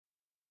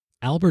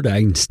Albert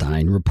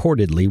Einstein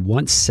reportedly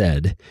once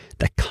said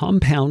that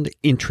compound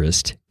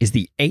interest is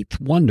the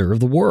eighth wonder of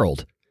the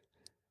world.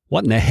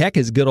 What in the heck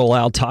is good old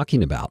Al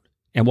talking about?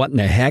 And what in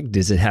the heck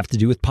does it have to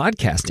do with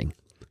podcasting?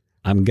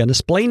 I'm going to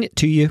explain it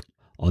to you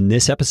on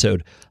this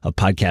episode of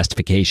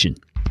Podcastification.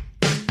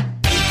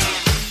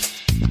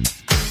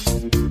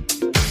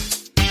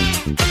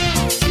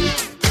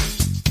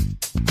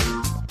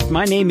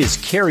 My name is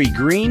Kerry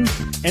Green,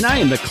 and I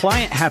am the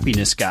Client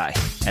Happiness Guy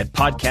at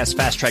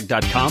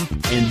PodcastFastTrack.com,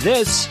 and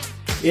this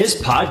is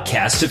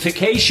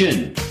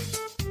Podcastification.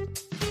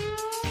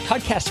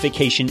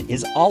 Podcastification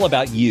is all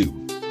about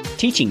you,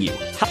 teaching you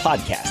how to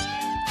podcast,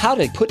 how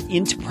to put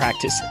into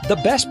practice the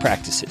best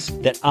practices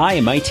that I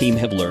and my team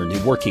have learned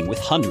in working with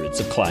hundreds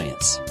of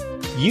clients.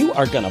 You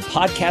are going to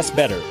podcast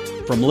better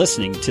from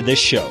listening to this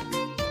show.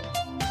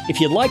 If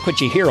you like what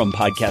you hear on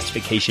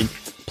Podcastification,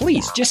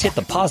 please just hit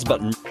the pause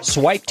button,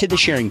 swipe to the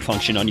sharing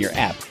function on your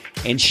app,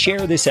 and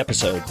share this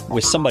episode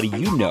with somebody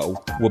you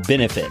know will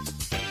benefit.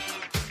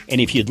 And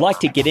if you'd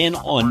like to get in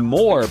on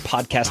more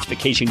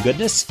Podcastification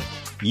goodness,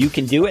 you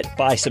can do it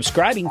by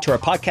subscribing to our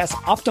Podcast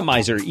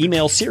Optimizer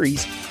email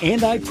series,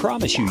 and I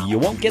promise you, you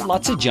won't get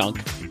lots of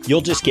junk.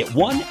 You'll just get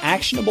one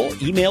actionable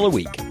email a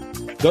week.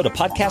 Go to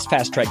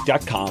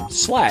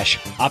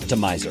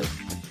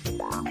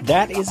podcastfasttrack.com/optimizer.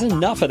 That is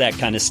enough of that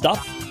kind of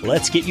stuff.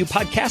 Let's get you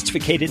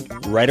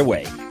podcastificated right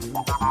away.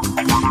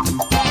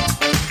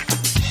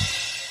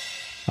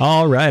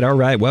 All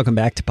right. Welcome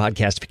back to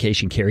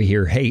Podcastification. Kerry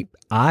here. Hey,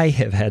 I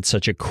have had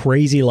such a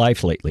crazy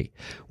life lately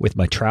with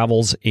my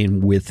travels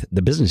and with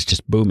the business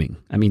just booming.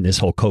 I mean, this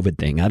whole COVID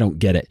thing, I don't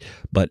get it,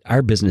 but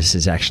our business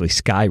has actually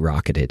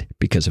skyrocketed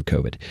because of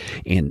COVID.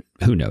 And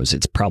who knows,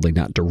 it's probably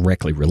not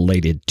directly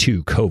related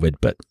to COVID,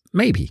 but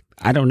maybe.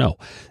 I don't know.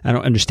 I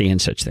don't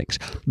understand such things.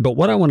 But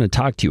what I want to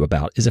talk to you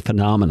about is a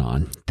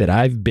phenomenon that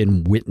I've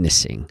been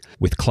witnessing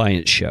with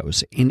client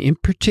shows, and in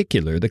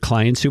particular, the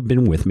clients who've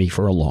been with me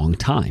for a long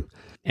time.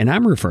 And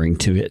I'm referring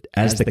to it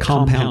as the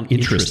compound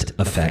interest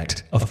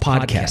effect of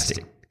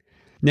podcasting.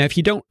 Now, if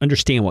you don't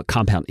understand what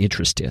compound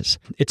interest is,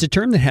 it's a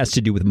term that has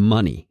to do with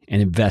money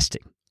and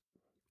investing.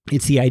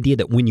 It's the idea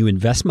that when you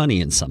invest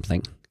money in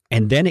something,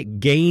 and then it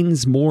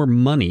gains more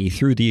money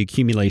through the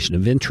accumulation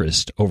of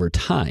interest over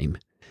time,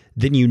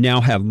 then you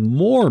now have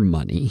more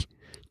money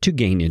to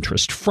gain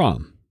interest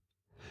from.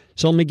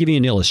 So let me give you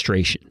an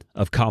illustration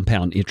of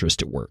compound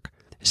interest at work.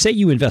 Say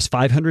you invest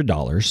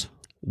 $500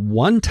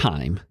 one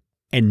time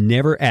and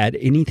never add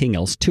anything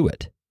else to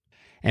it.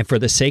 And for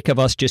the sake of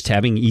us just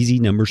having easy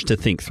numbers to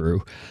think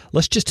through,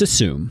 let's just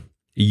assume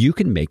you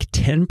can make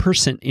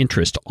 10%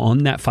 interest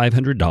on that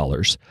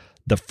 $500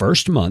 the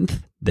first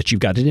month that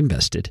you've got it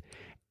invested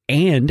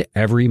and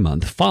every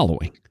month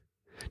following.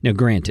 Now,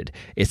 granted,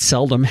 it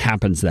seldom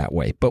happens that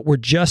way, but we're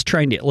just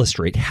trying to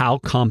illustrate how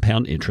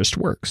compound interest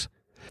works.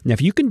 Now,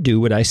 if you can do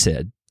what I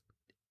said,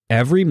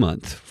 every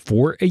month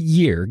for a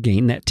year,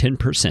 gain that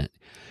 10%,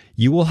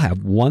 you will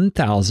have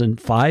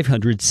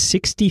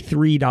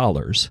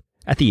 $1,563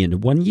 at the end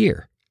of 1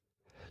 year.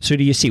 So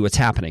do you see what's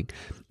happening?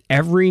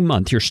 Every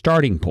month, your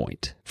starting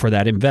point for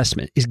that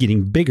investment is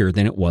getting bigger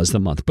than it was the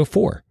month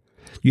before.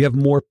 You have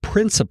more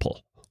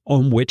principal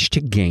on which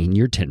to gain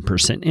your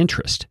 10%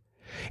 interest.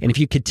 And if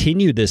you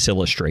continue this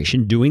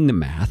illustration, doing the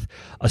math,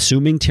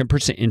 assuming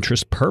 10%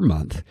 interest per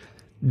month,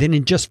 then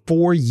in just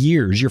 4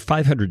 years, your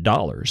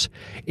 $500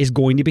 is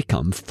going to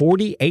become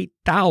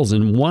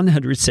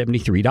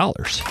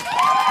 $48,173.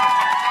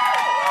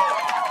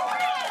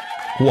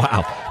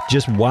 Wow.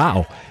 Just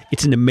wow.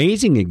 It's an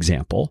amazing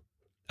example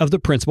of the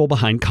principle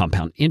behind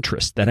compound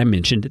interest that I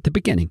mentioned at the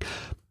beginning.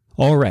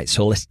 All right,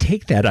 so let's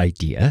take that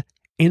idea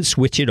and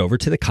switch it over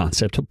to the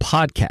concept of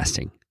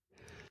podcasting.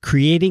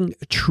 Creating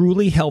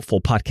truly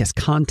helpful podcast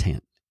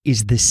content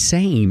is the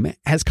same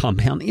as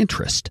compound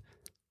interest,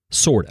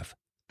 sort of.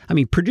 I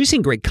mean,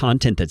 producing great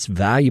content that's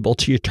valuable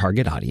to your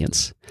target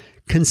audience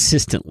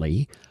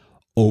consistently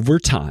over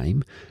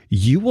time,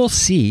 you will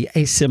see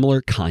a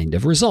similar kind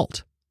of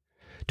result.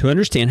 To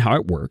understand how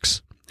it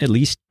works, at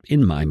least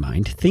in my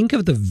mind, think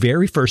of the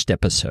very first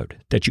episode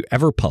that you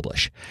ever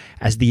publish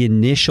as the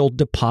initial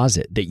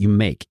deposit that you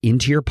make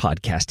into your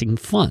podcasting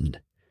fund.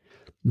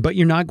 But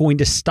you're not going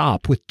to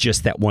stop with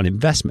just that one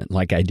investment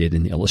like I did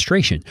in the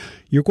illustration.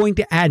 You're going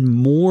to add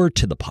more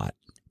to the pot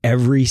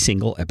every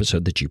single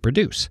episode that you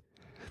produce.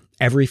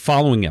 Every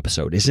following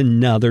episode is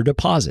another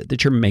deposit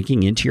that you're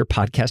making into your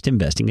podcast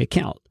investing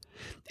account.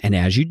 And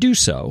as you do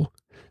so,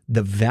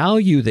 the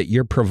value that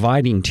you're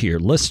providing to your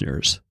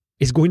listeners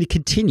is going to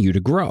continue to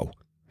grow.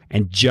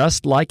 And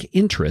just like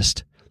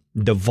interest,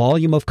 the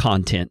volume of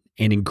content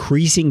and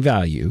increasing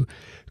value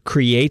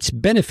creates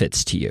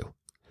benefits to you.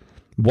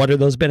 What are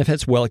those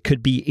benefits? Well, it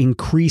could be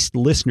increased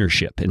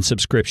listenership and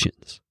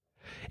subscriptions.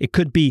 It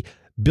could be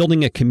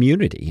building a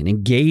community and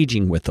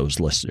engaging with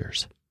those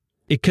listeners.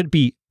 It could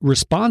be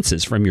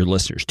responses from your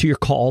listeners to your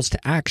calls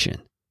to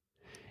action.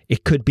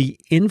 It could be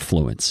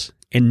influence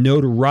and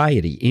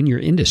notoriety in your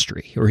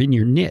industry or in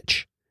your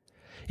niche.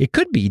 It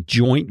could be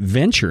joint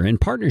venture and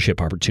partnership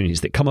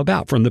opportunities that come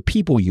about from the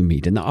people you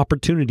meet and the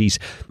opportunities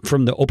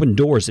from the open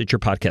doors that your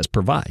podcast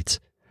provides.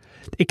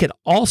 It could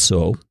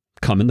also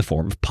come in the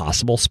form of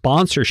possible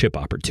sponsorship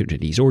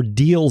opportunities or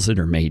deals that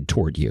are made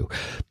toward you.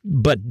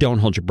 But don't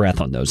hold your breath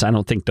on those. I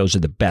don't think those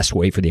are the best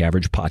way for the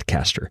average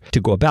podcaster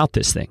to go about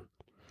this thing.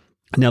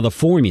 Now, the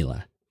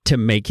formula to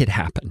make it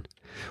happen,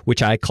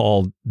 which I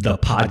call the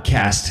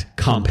podcast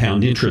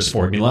compound interest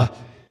formula,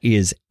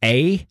 is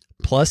A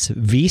plus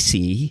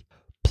VC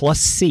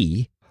plus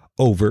C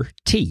over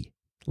T.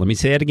 Let me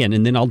say that again,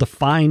 and then I'll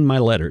define my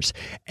letters.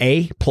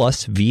 A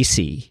plus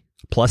VC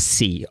plus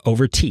C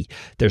over T.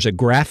 There's a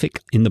graphic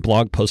in the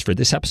blog post for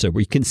this episode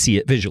where you can see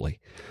it visually.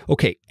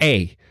 Okay,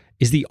 A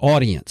is the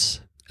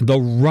audience,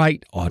 the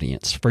right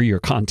audience for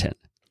your content.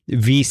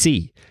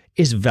 VC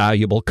is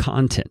valuable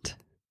content.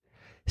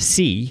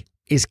 C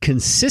is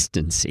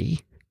consistency.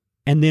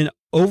 And then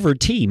over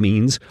T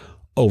means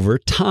over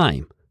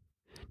time.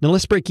 Now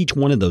let's break each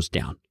one of those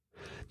down.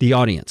 The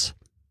audience.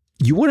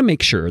 You want to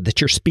make sure that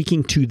you're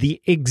speaking to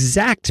the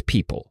exact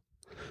people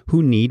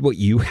who need what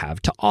you have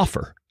to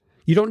offer.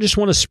 You don't just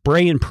want to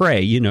spray and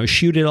pray,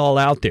 shoot it all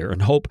out there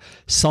and hope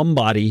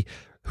somebody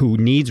who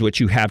needs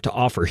what you have to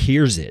offer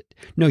hears it.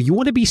 No, you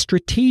want to be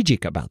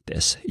strategic about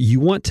this.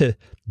 You want to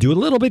do a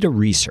little bit of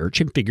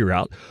research and figure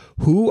out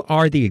who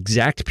are the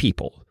exact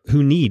people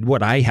who need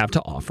what I have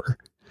to offer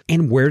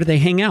and where do they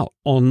hang out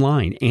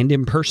online and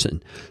in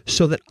person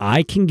so that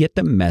I can get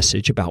the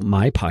message about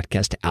my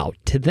podcast out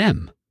to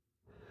them.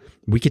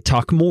 We could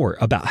talk more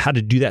about how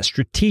to do that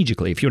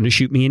strategically. If you want to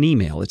shoot me an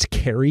email, it's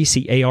Carey,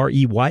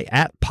 Carey,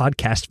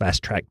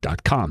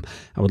 @podcastfasttrack.com.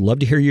 I would love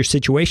to hear your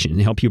situation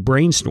and help you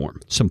brainstorm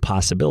some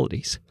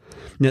possibilities.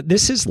 Now,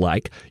 this is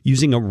like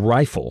using a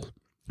rifle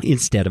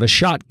instead of a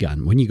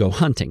shotgun when you go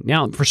hunting.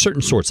 Now, for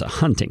certain sorts of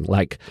hunting,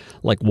 like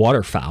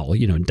waterfowl,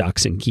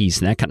 ducks and geese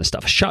and that kind of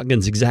stuff, a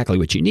shotgun's exactly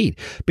what you need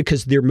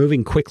because they're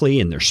moving quickly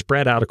and they're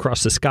spread out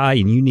across the sky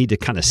and you need to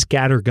kind of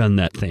scattergun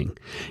that thing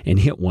and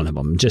hit one of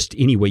them just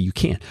any way you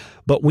can.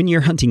 But when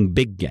you're hunting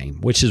big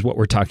game, which is what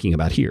we're talking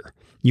about here,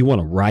 you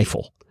want a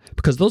rifle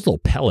because those little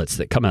pellets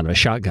that come out of a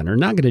shotgun are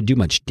not going to do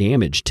much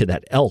damage to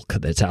that elk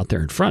that's out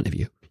there in front of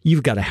you.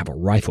 You've got to have a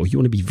rifle. You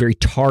want to be very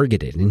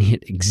targeted and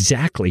hit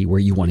exactly where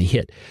you want to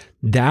hit.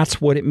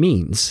 That's what it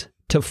means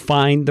to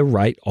find the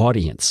right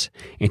audience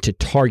and to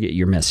target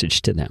your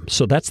message to them.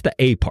 So that's the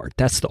A part.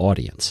 That's the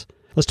audience.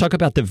 Let's talk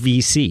about the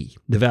VC,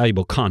 the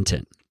valuable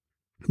content.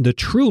 The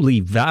truly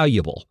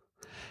valuable,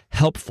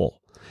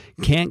 helpful,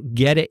 can't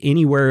get it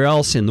anywhere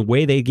else in the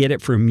way they get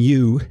it from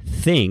you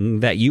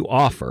thing that you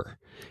offer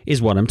is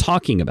what I'm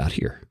talking about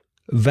here.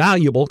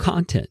 Valuable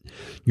content.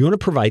 You want to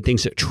provide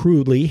things that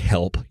truly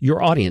help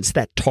your audience,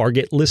 that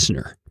target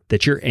listener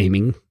that you're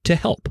aiming to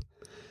help.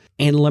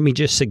 And let me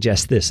just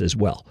suggest this as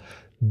well.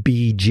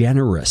 Be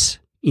generous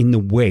in the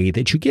way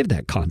that you give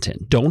that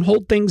content. Don't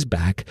hold things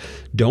back.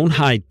 Don't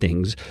hide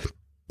things.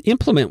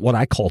 Implement what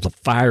I call the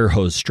fire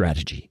hose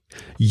strategy.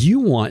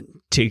 You want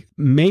to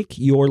make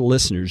your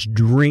listeners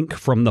drink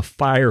from the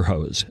fire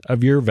hose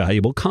of your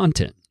valuable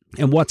content.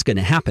 And what's going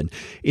to happen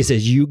is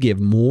as you give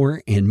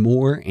more and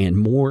more and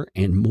more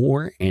and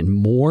more and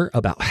more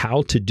about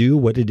how to do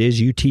what it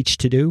is you teach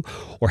to do,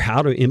 or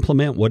how to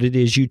implement what it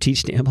is you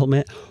teach to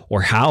implement,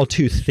 or how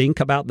to think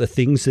about the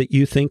things that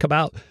you think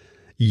about,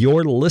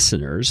 your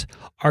listeners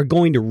are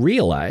going to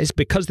realize,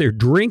 because they're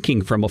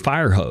drinking from a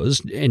fire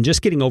hose and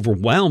just getting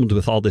overwhelmed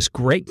with all this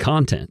great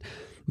content,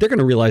 they're going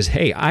to realize,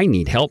 hey, I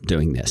need help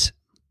doing this.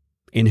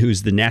 And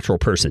who's the natural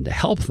person to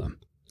help them?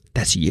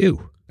 That's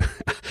you.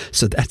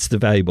 So that's the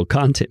valuable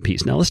content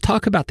piece. Now let's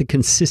talk about the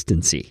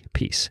consistency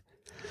piece.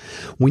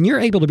 When you're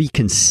able to be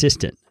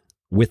consistent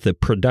with the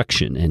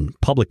production and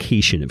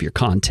publication of your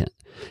content,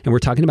 and we're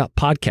talking about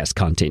podcast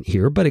content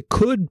here, but it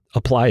could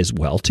apply as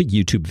well to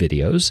YouTube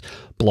videos,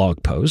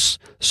 blog posts,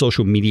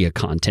 social media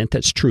content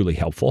that's truly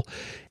helpful.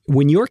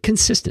 When you're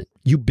consistent,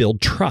 you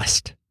build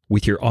trust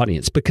with your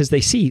audience because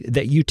they see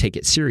that you take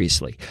it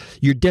seriously.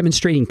 You're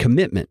demonstrating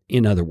commitment,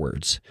 in other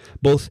words,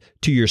 both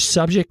to your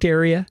subject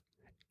area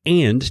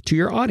and to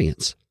your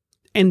audience.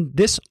 And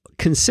this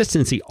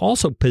consistency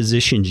also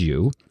positions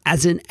you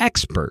as an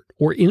expert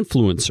or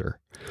influencer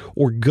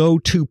or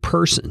go-to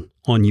person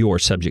on your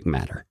subject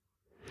matter.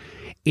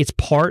 It's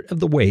part of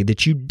the way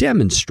that you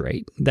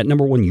demonstrate that,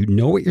 number one, you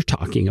know what you're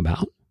talking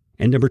about.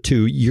 And number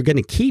two, you're going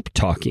to keep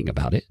talking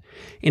about it.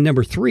 And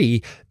number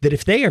three, that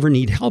if they ever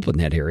need help in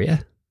that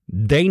area,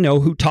 they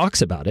know who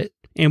talks about it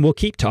and will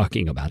keep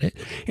talking about it.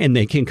 And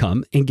they can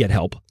come and get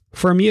help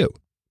from you.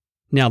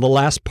 Now, the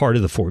last part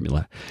of the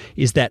formula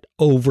is that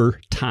over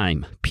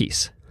time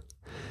piece.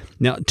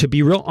 Now, to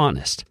be real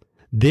honest,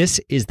 this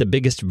is the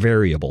biggest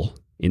variable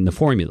in the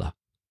formula.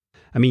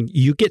 I mean,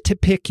 you get to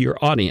pick your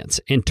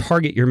audience and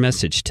target your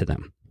message to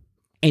them.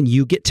 And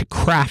you get to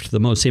craft the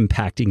most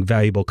impacting,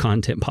 valuable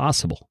content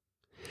possible.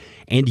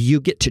 And you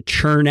get to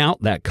churn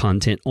out that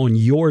content on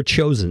your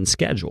chosen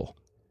schedule.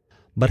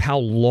 But how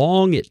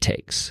long it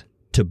takes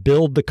to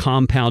build the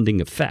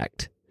compounding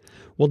effect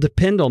will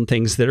depend on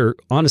things that are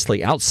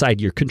honestly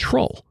outside your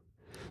control.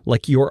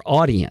 Like your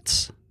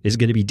audience is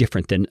going to be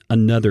different than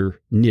another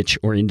niche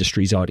or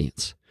industry's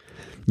audience.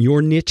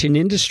 Your niche and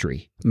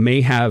industry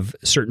may have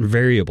certain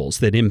variables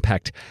that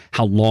impact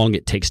how long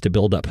it takes to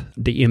build up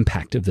the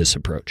impact of this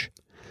approach.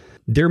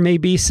 There may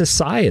be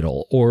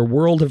societal or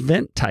world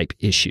event type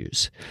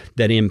issues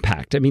that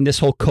impact. I mean, this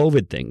whole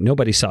COVID thing,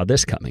 nobody saw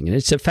this coming, and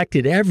it's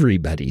affected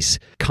everybody's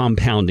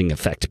compounding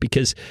effect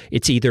because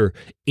it's either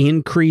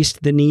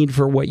increased the need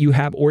for what you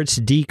have or it's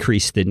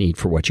decreased the need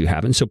for what you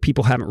have. And so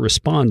people haven't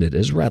responded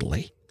as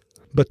readily.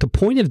 But the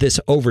point of this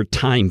over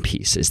time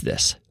piece is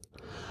this.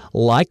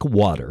 Like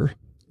water,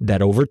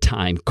 that over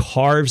time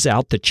carves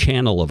out the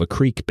channel of a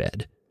creek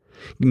bed,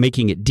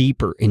 making it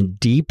deeper and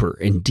deeper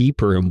and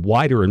deeper and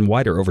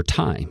wider over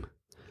time.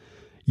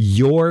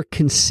 Your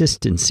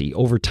consistency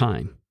over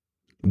time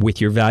with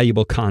your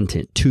valuable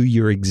content to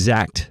your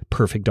exact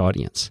perfect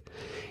audience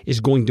is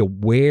going to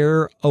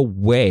wear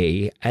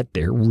away at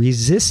their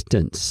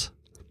resistance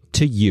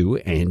to you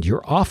and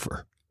your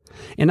offer.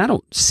 And I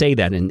don't say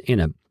that in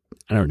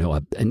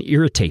an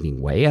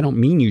irritating way. I don't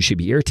mean you should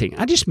be irritating.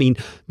 I just mean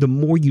the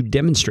more you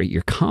demonstrate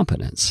your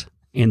competence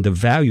and the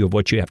value of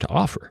what you have to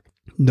offer,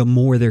 the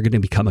more they're going to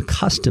become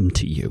accustomed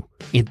to you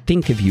and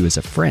think of you as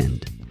a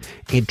friend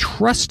and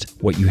trust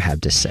what you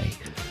have to say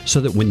so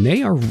that when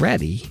they are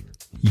ready,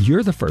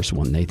 you're the first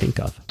one they think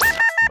of.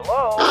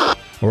 Hello?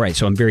 All right,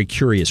 so I'm very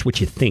curious what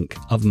you think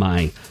of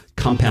my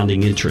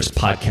compounding interest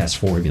podcast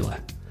formula.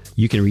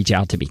 You can reach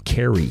out to me,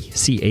 Carey,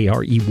 Carey,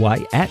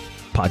 at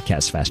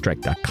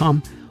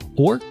podcastfasttrack.com.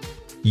 Or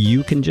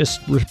you can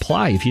just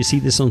reply if you see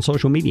this on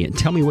social media and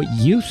tell me what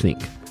you think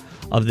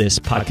of this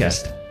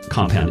podcast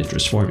compound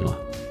interest formula.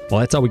 Well,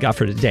 that's all we got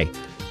for today.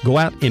 Go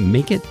out and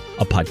make it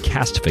a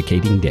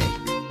podcastificating day.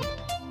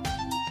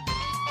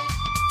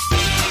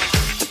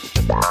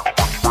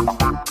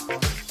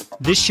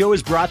 This show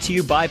is brought to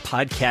you by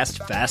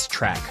Podcast Fast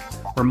Track,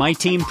 where my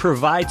team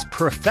provides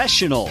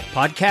professional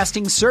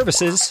podcasting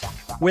services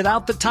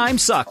without the time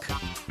suck.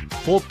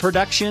 Full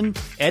production,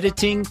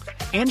 editing,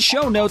 and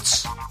show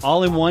notes,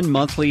 all in one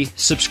monthly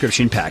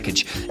subscription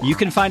package. You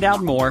can find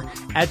out more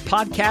at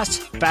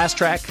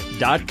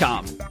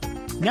podcastfasttrack.com.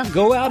 Now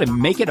go out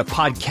and make it a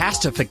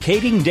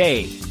podcastificating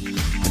day.